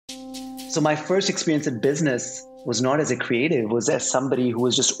So my first experience in business was not as a creative, it was as somebody who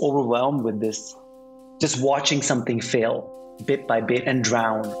was just overwhelmed with this, just watching something fail bit by bit and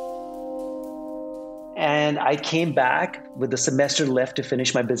drown. And I came back with a semester left to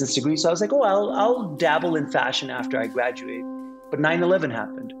finish my business degree. So I was like, oh, I'll dabble in fashion after I graduate. But 9/11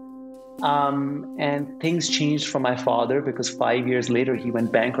 happened. And things changed for my father because 5 years later, he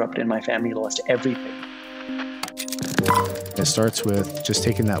went bankrupt and my family lost everything. It starts with just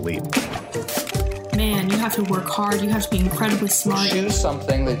taking that leap. Man, you have to work hard. You have to be incredibly smart. Choose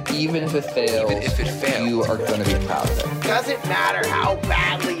something that even if it fails, you are going to be proud of it. Doesn't matter how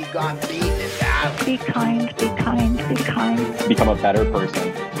badly you got beaten in battle. Be kind, be kind, be kind. Become a better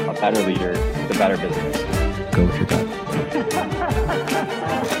person, a better leader, a better business. Go with your gut.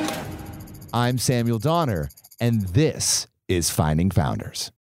 I'm Samuel Donner, and this is Finding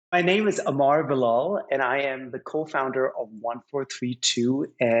Founders. My name is Amar Bilal, and I am the co-founder of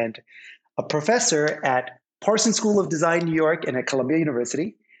 1432 and a professor at Parsons School of Design, New York, and at Columbia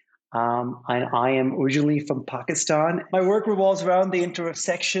University. And I am originally from Pakistan. My work revolves around the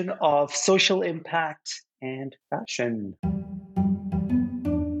intersection of social impact and fashion.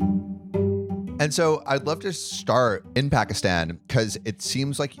 And so I'd love to start in Pakistan because it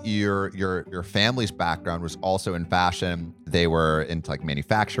seems like your family's background was also in fashion. They were into like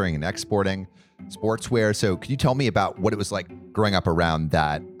manufacturing and exporting sportswear. So could you tell me about what it was like growing up around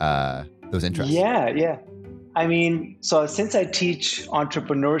that those interests? Yeah. I mean, so since I teach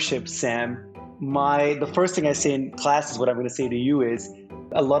entrepreneurship, Sam, the first thing I say in class is what I'm going to say to you is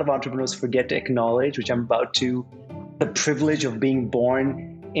a lot of entrepreneurs forget to acknowledge, which I'm about to, the privilege of being born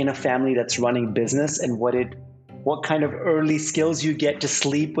in a family that's running business and what kind of early skills you get to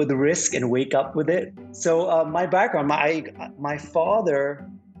sleep with risk and wake up with it. So my background, my father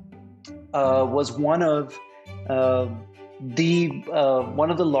was one of the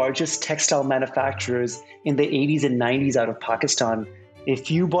largest textile manufacturers in the 80s and 90s out of Pakistan. If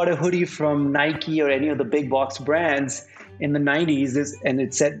you bought a hoodie from Nike or any of the big box brands in the 90s, there's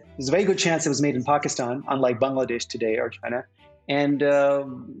a very good chance it was made in Pakistan, unlike Bangladesh today or China. And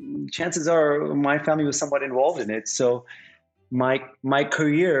chances are my family was somewhat involved in it. So my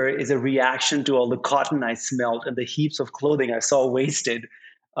career is a reaction to all the cotton I smelled and the heaps of clothing I saw wasted,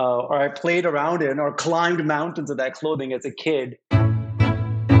 or I played around in or climbed mountains of that clothing as a kid.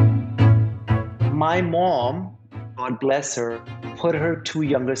 My mom, God bless her, put her two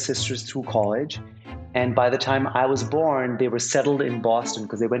younger sisters through college. And by the time I was born, they were settled in Boston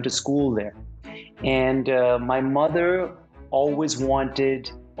because they went to school there. And my mother always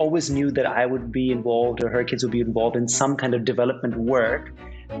knew that I would be involved or her kids would be involved in some kind of development work.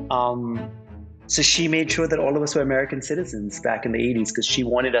 So she made sure that all of us were American citizens back in the 80s because she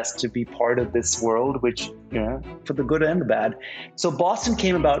wanted us to be part of this world, which, for the good and the bad. So Boston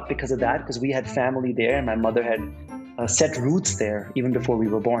came about because of that, because we had family there and my mother had set roots there even before we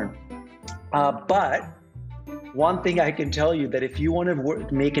were born. But one thing I can tell you that if you want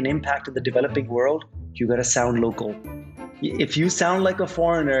to make an impact in the developing world, you got to sound local. If you sound like a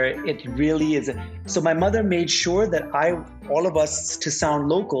foreigner, it really is. So my mother made sure that all of us to sound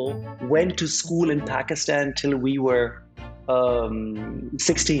local, went to school in Pakistan till we were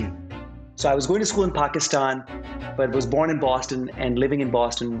 16. So I was going to school in Pakistan, but was born in Boston and living in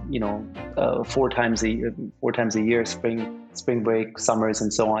Boston, 4 times a year, spring break, summers,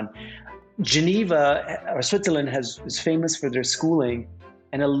 and so on. Geneva or Switzerland is famous for their schooling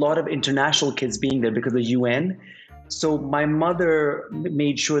and a lot of international kids being there because of the UN. So my mother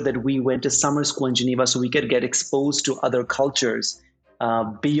made sure that we went to summer school in Geneva so we could get exposed to other cultures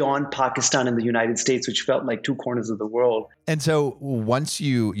beyond Pakistan and the United States, which felt like two corners of the world. And so once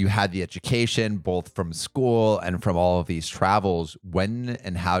you had the education, both from school and from all of these travels, when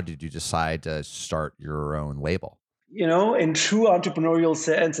and how did you decide to start your own label? In true entrepreneurial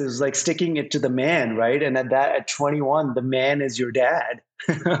sense, it was like sticking it to the man, right? And at 21, the man is your dad,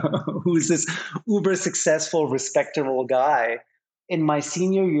 who's this uber successful, respectable guy. In my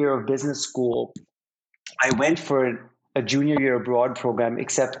senior year of business school, I went for a junior year abroad program,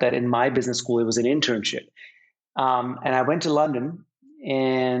 except that in my business school, it was an internship. And I went to London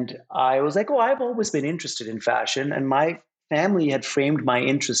and I was like, I've always been interested in fashion. And my family had framed my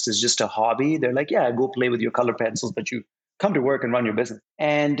interest as just a hobby. They're like, yeah, go play with your color pencils, but you come to work and run your business.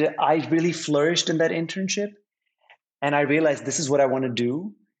 And I really flourished in that internship. And I realized this is what I want to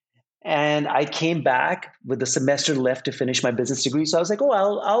do. And I came back with a semester left to finish my business degree. So I was like,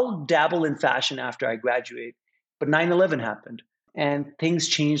 I'll dabble in fashion after I graduate. But 9/11 happened. And things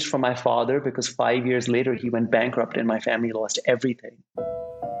changed for my father because 5 years later, he went bankrupt and my family lost everything.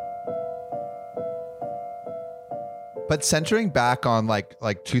 But centering back on like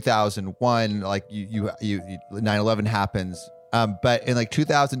 2001, like you 9/11 happens. But in like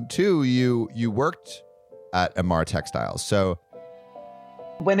 2002, you worked at Amar Textiles. So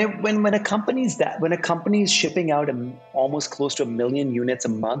when a company's shipping out almost close to 1 million units a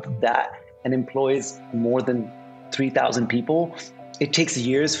month and employs more than 3,000 people, it takes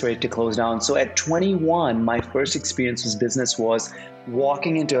years for it to close down. So at 21, my first experience with business was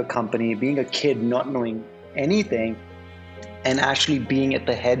walking into a company, being a kid, not knowing anything, and actually being at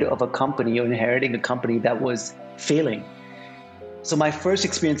the head of a company or inheriting a company that was failing. So my first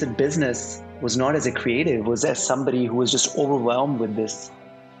experience in business was not as a creative, it was as somebody who was just overwhelmed with this.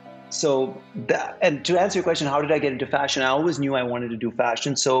 And to answer your question, how did I get into fashion? I always knew I wanted to do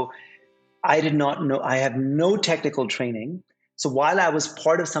fashion. So I did not know, I have no technical training. So while I was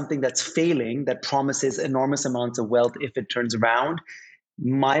part of something that's failing, that promises enormous amounts of wealth if it turns around,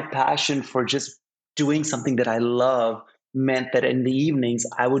 my passion for just doing something that I love meant that in the evenings,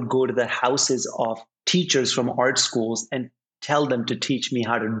 I would go to the houses of teachers from art schools and tell them to teach me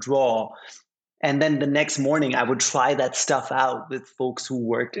how to draw. And then the next morning, I would try that stuff out with folks who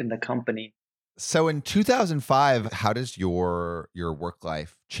worked in the company. So in 2005, how does your work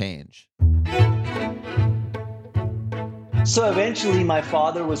life change? So eventually my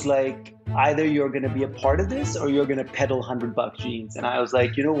father was like, either you're going to be a part of this or you're going to peddle $100 jeans. And I was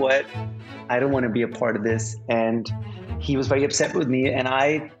like, you know what? I don't want to be a part of this. And he was very upset with me. And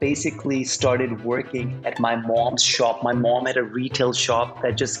I basically started working at my mom's shop. My mom had a retail shop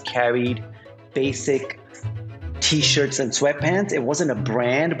that just carried basic t-shirts and sweatpants. It wasn't a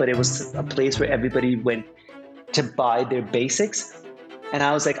brand, but it was a place where everybody went to buy their basics. And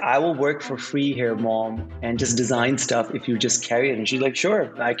I was like, I will work for free here, Mom, and just design stuff if you just carry it. And she's like,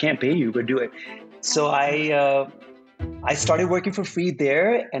 sure, I can't pay you, but do it. So I started working for free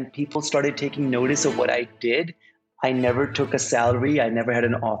there, and people started taking notice of what I did. I never took a salary. I never had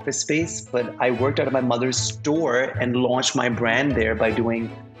an office space, but I worked out of my mother's store and launched my brand there by doing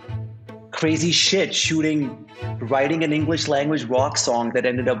crazy shit, writing an English language rock song that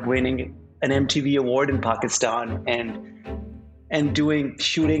ended up winning an MTV award in Pakistan, and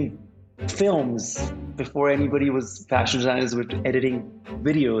shooting films before anybody was fashion designers were editing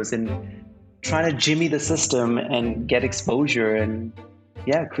videos, and trying to jimmy the system and get exposure, and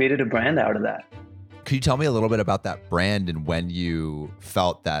created a brand out of that. Could you tell me a little bit about that brand and when you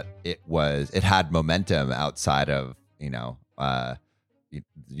felt that it had momentum outside of,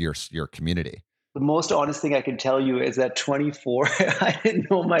 your community? The most honest thing I can tell you is that 24, I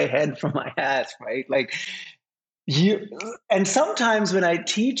didn't know my head from my ass, right? Like, and sometimes when I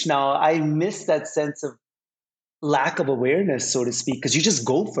teach now, I miss that sense of lack of awareness, so to speak, because you just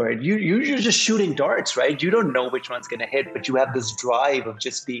go for it. You're just shooting darts, right? You don't know which one's going to hit, but you have this drive of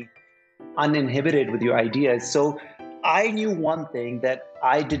just being uninhibited with your ideas. So I knew one thing, that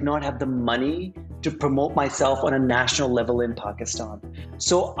I did not have the money to promote myself on a national level in Pakistan.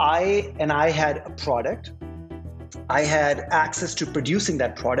 So I had a product. I had access to producing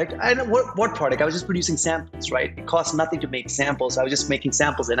that product. I don't know what product. I was just producing samples, right? It cost nothing to make samples. I was just making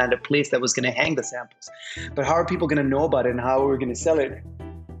samples, and I had a place that was going to hang the samples. But how are people going to know about it, and how are we going to sell it?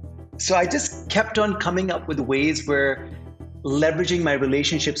 So I just kept on coming up with ways where leveraging my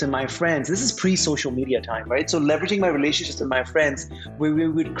relationships and my friends. This is pre-social media time, right? So leveraging my relationships with my friends, where we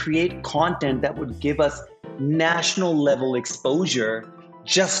would create content that would give us national level exposure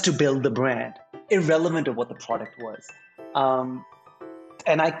just to build the brand, irrelevant of what the product was.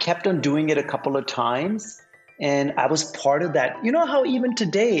 And I kept on doing it a couple of times, and I was part of that. You know how even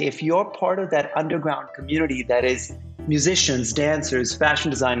today, if you're part of that underground community that is musicians, dancers, fashion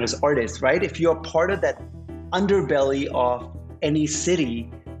designers, artists, right? If you're part of that underbelly of any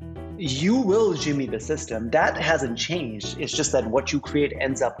city, you will jimmy the system. That hasn't changed. It's just that what you create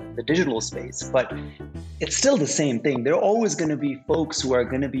ends up in the digital space, but it's still the same thing. There are always going to be folks who are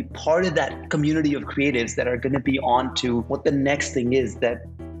going to be part of that community of creatives that are going to be on to what the next thing is that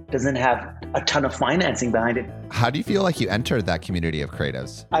doesn't have a ton of financing behind it. How do you feel like you entered that community of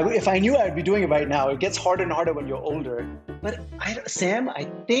creatives? If I knew, I'd be doing it right now. It gets harder and harder when you're older. But Sam, I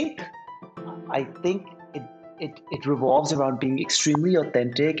think it revolves around being extremely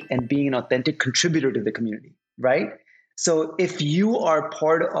authentic and being an authentic contributor to the community, right? So if you are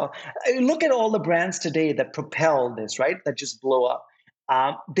part of, look at all the brands today that propel this, right? That just blow up.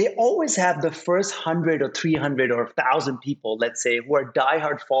 They always have the first 100 or 300 or 1,000 people, let's say, who are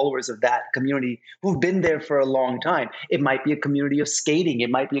diehard followers of that community, who've been there for a long time. It might be a community of skating.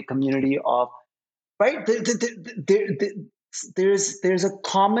 It might be a community of, right? There's a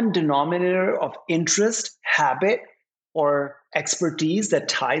common denominator of interest, habit, or expertise that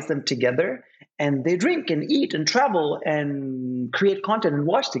ties them together. and they drink and eat and travel and create content and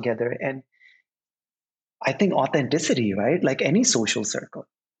watch together. And I think authenticity, right? Like any social circle,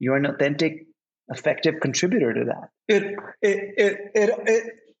 you're an authentic, effective contributor to that.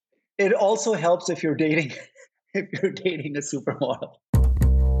 It also helps if you're dating a supermodel.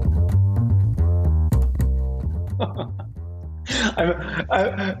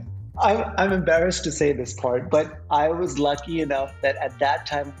 I'm embarrassed to say this part, but I was lucky enough that at that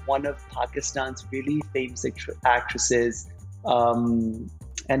time, one of Pakistan's really famous actresses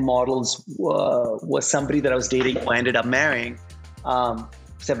and models was somebody that I was dating who I ended up marrying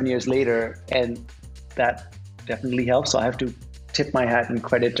 7 years later. And that definitely helped. So I have to tip my hat and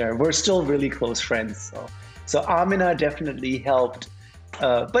credit her. We're still really close friends. So Amina definitely helped.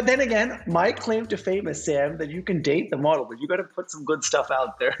 But then again, my claim to fame is, Sam, that you can date the model, but you got to put some good stuff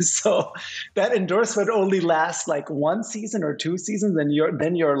out there. So that endorsement only lasts like 1 season or 2 seasons, and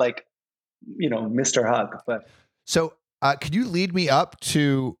you're like, Mr. Hug. But so could you lead me up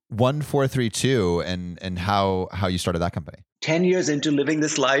to 1432 and how you started that company? 10 years into living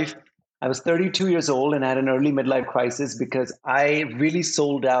this life, I was 32 years old and had an early midlife crisis because I really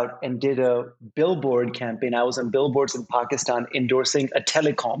sold out and did a billboard campaign. I was on billboards in Pakistan endorsing a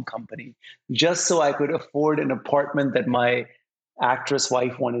telecom company just so I could afford an apartment that my actress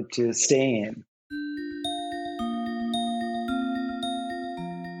wife wanted to stay in.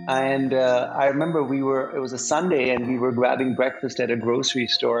 And I remember it was a Sunday and we were grabbing breakfast at a grocery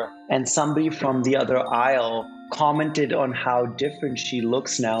store, and somebody from the other aisle commented on how different she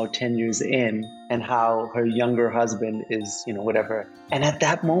looks now 10 years in and how her younger husband is, whatever. And at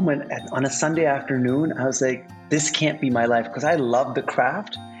that moment, on a Sunday afternoon, I was like, this can't be my life, because I love the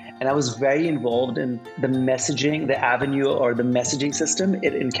craft. And I was very involved in the messaging, the avenue or the messaging system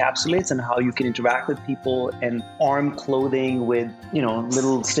it encapsulates, and how you can interact with people and arm clothing with,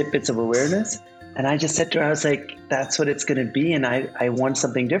 little snippets of awareness. And I just said to her, I was like, that's what it's going to be. And I want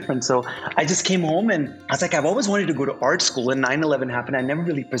something different. So I just came home and I was like, I've always wanted to go to art school, and 9/11 happened. I never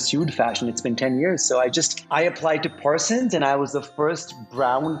really pursued fashion. It's been 10 years. So I applied to Parsons, and I was the first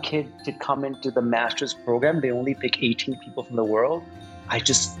brown kid to come into the master's program. They only pick 18 people from the world. I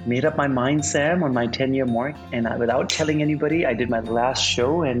just made up my mind, Sam, on my 10-year mark. And without telling anybody, I did my last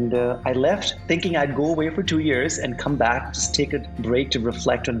show, and I left thinking I'd go away for 2 years and come back, just take a break to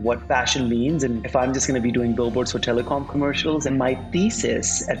reflect on what fashion means and if I'm just going to be doing billboards for telecom commercials. And my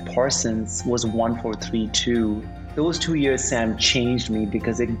thesis at Parsons was 1432. Those 2 years, Sam, changed me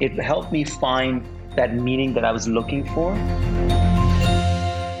because it helped me find that meaning that I was looking for.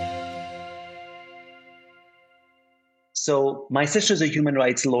 So my sister's a human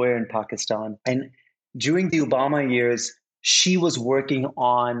rights lawyer in Pakistan. And during the Obama years, she was working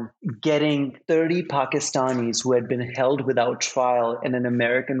on getting 30 Pakistanis who had been held without trial in an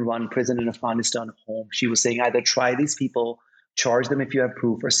American-run prison in Afghanistan home. She was saying either try these people, charge them if you have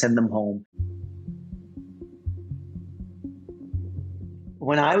proof, or send them home.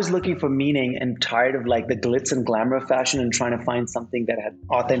 When I was looking for meaning and tired of like the glitz and glamour of fashion and trying to find something that had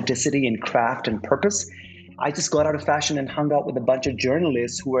authenticity and craft and purpose, I just got out of fashion and hung out with a bunch of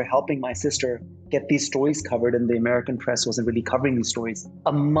journalists who were helping my sister get these stories covered, and the American press wasn't really covering these stories.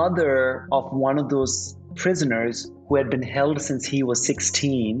 A mother of one of those prisoners who had been held since he was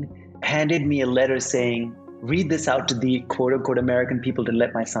 16 handed me a letter saying, read this out to the quote-unquote American people to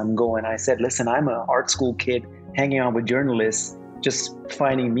let my son go. And I said, listen, I'm an art school kid hanging out with journalists, just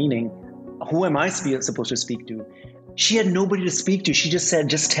finding meaning. Who am I supposed to speak to? She had nobody to speak to. She just said,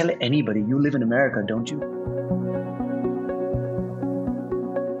 just tell anybody. You live in America, don't you?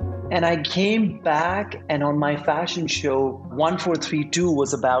 And I came back, and on my fashion show, 1432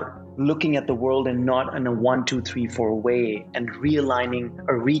 was about looking at the world and not in a 1, 2, 3, 4 way, and realigning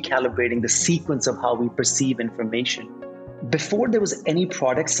or recalibrating the sequence of how we perceive information. Before there was any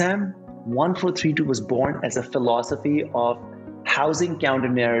product, Sam, 1432 was born as a philosophy of housing counter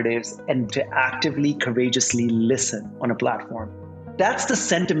narratives and to actively, courageously listen on a platform. That's the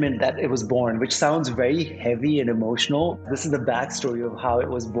sentiment that it was born, which sounds very heavy and emotional. This is the backstory of how it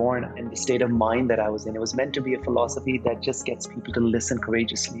was born and the state of mind that I was in. It was meant to be a philosophy that just gets people to listen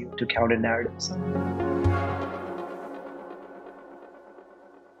courageously to counter narratives.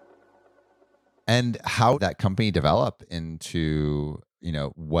 And how that company developed into,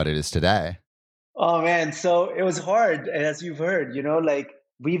 what it is today? Oh man, so it was hard, as you've heard,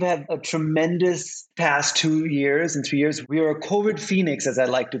 we've had a tremendous past 2 years and 3 years. We are a COVID phoenix, as I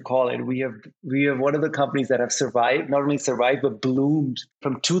like to call it. We have one of the companies that have survived, not only survived, but bloomed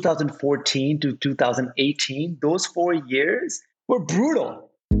from 2014 to 2018. Those 4 years were brutal.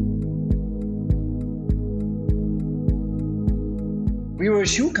 We were a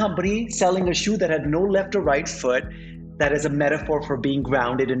shoe company selling a shoe that had no left or right foot, that is a metaphor for being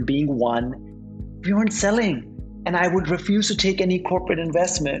grounded and being one. We weren't selling. And I would refuse to take any corporate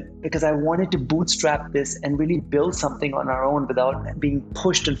investment because I wanted to bootstrap this and really build something on our own without being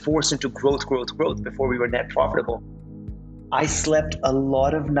pushed and forced into growth before we were net profitable. I slept a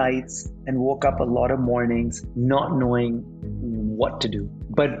lot of nights and woke up a lot of mornings not knowing what to do,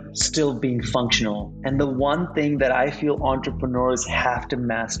 but still being functional. And the one thing that I feel entrepreneurs have to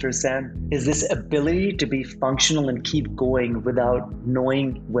master, Sam, is this ability to be functional and keep going without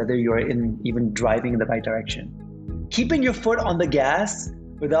knowing whether you're even driving in the right direction. Keeping your foot on the gas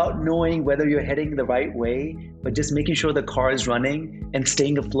without knowing whether you're heading the right way, but just making sure the car is running and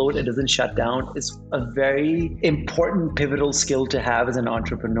staying afloat, it doesn't shut down, is a very important pivotal skill to have as an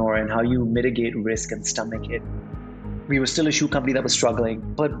entrepreneur, and how you mitigate risk and stomach it. We were still a shoe company that was struggling,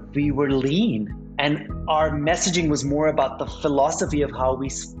 but we were lean. And our messaging was more about the philosophy of how we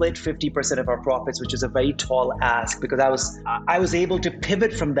split 50% of our profits, which is a very tall ask, because I was able to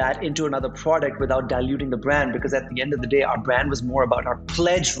pivot from that into another product without diluting the brand, because at the end of the day, our brand was more about our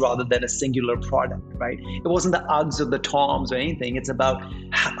pledge rather than a singular product, right? It wasn't the Uggs or the Toms or anything. It's about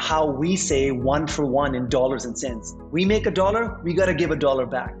how we say 1 for 1 in dollars and cents. We make $1, we got to give $1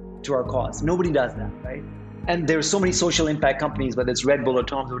 back to our cause. Nobody does that, right? And there's so many social impact companies, whether it's Red Bull or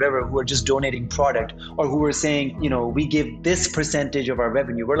Tom's or whatever, who are just donating product, or who are saying, we give this percentage of our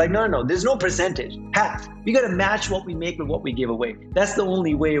revenue. We're like, no, there's no percentage. Half. We got to match what we make with what we give away. That's the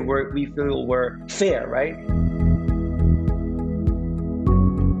only way we feel we're fair, right?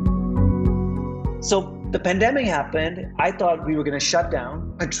 So the pandemic happened. I thought we were going to shut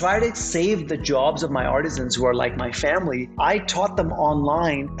down. I tried to save the jobs of my artisans who are like my family. I taught them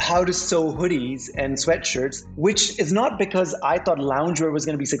online how to sew hoodies and sweatshirts, which is not because I thought loungewear was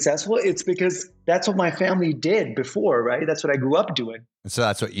going to be successful. It's because that's what my family did before, right? That's what I grew up doing. So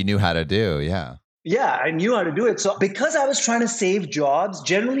that's what you knew how to do. Yeah. Yeah, I knew how to do it. So because I was trying to save jobs,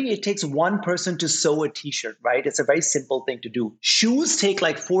 generally it takes one person to sew a t-shirt, right? It's a very simple thing to do. Shoes take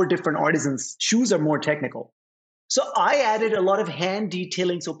like 4 different artisans. Shoes are more technical. So I added a lot of hand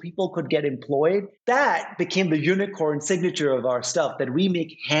detailing so people could get employed. That became the unicorn signature of our stuff, that we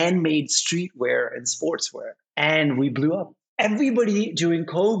make handmade streetwear and sportswear. And we blew up. Everybody during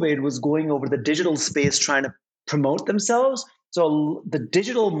COVID was going over the digital space trying to promote themselves. So the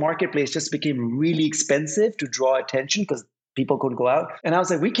digital marketplace just became really expensive to draw attention because people couldn't go out. And I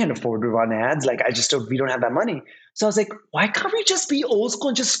was like, we can't afford to run ads. Like, we don't have that money. So I was like, why can't we just be old school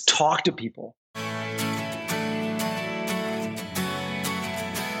and just talk to people?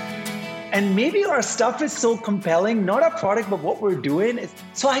 And maybe our stuff is so compelling, not our product, but what we're doing.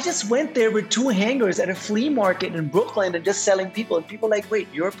 So I just went there with 2 hangers at a flea market in Brooklyn and just selling people. And people like, wait,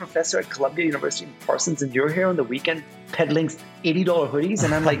 you're a professor at Columbia University in Parsons and you're here on the weekend peddling $80 hoodies?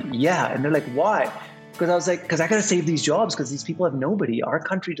 And I'm like, yeah. And they're like, why? Because I was like, because I got to save these jobs because these people have nobody. Our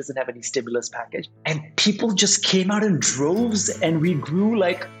country doesn't have any stimulus package. And people just came out in droves and we grew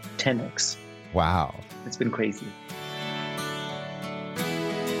like 10x. Wow. It's been crazy.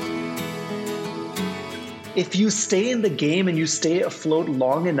 If you stay in the game and you stay afloat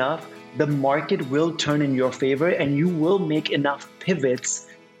long enough, the market will turn in your favor and you will make enough pivots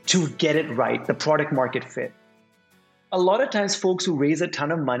to get it right, the product market fit. A lot of times folks who raise a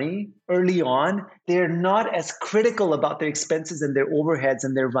ton of money early on, they're not as critical about their expenses and their overheads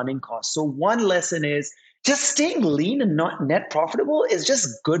and their running costs. So one lesson is just staying lean and not net profitable is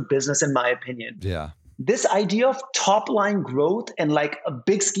just good business in my opinion. Yeah. This idea of top line growth and like a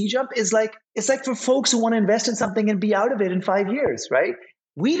big ski jump is like, it's like for folks who want to invest in something and be out of it in 5 years, right?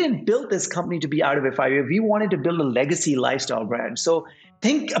 We didn't build this company to be out of it 5 years. We wanted to build a legacy lifestyle brand. So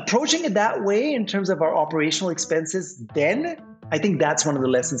approaching it that way in terms of our operational expenses, then I think that's one of the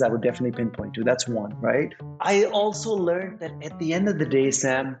lessons I would definitely pinpoint to. That's one, right? I also learned that at the end of the day,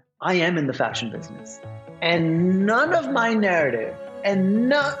 Sam, I am in the fashion business. And none of my narrative and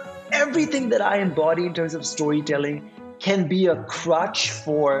not everything that I embody in terms of storytelling can be a crutch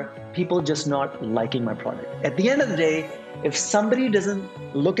for people just not liking my product. At the end of the day, if somebody doesn't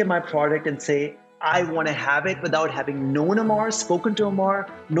look at my product and say, I want to have it without having known Amar, spoken to Amar,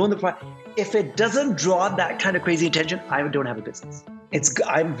 known the product, if it doesn't draw that kind of crazy attention, I don't have a business.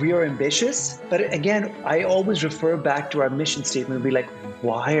 We are ambitious, but again, I always refer back to our mission statement and be like,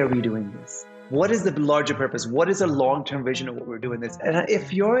 why are we doing this? What is the larger purpose? What is a long-term vision of what we're doing this? And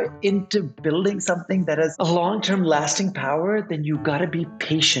if you're into building something that has a long-term lasting power, then you got to be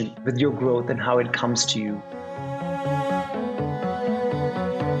patient with your growth and how it comes to you.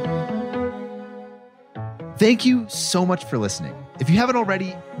 Thank you so much for listening. If you haven't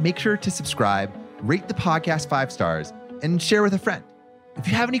already, make sure to subscribe, rate the podcast 5 stars, and share with a friend. If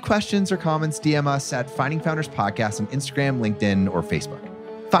you have any questions or comments, DM us at Finding Founders Podcast on Instagram, LinkedIn, or Facebook.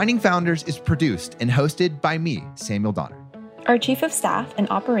 Finding Founders is produced and hosted by me, Samuel Donner. Our Chief of Staff and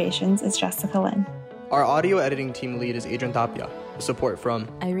Operations is Jessica Lin. Our audio editing team lead is Adrian Tapia. Support from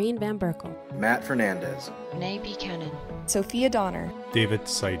Irene Van Berkel, Matt Fernandez, Renee Buchanan, Sophia Donner, David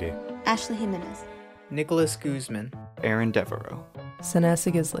Saide, Ashley Jimenez, Nicholas Guzman, Aaron Devereaux,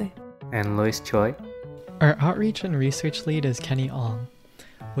 Sanessa Gisley, and Lois Choi. Our outreach and research lead is Kenny Ong,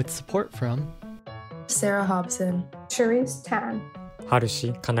 with support from Sarah Hobson, Cherise Tan,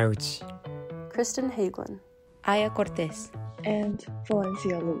 Harushi Kanauchi, Kristen Hagelin, Aya Cortez, and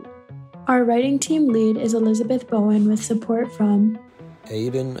Valencia Lu. Our writing team lead is Elizabeth Bowen with support from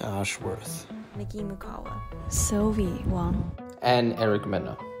Aiden Ashworth, Nikki Mukawa, Sylvie Wang, and Eric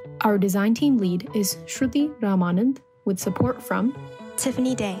Mena. Our design team lead is Shruti Ramanand with support from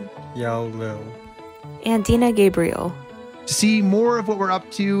Tiffany Dang, Yao Liu, and Dina Gabriel. To see more of what we're up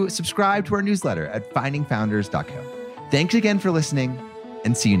to, subscribe to our newsletter at findingfounders.co. Thanks again for listening,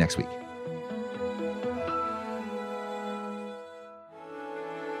 and see you next week.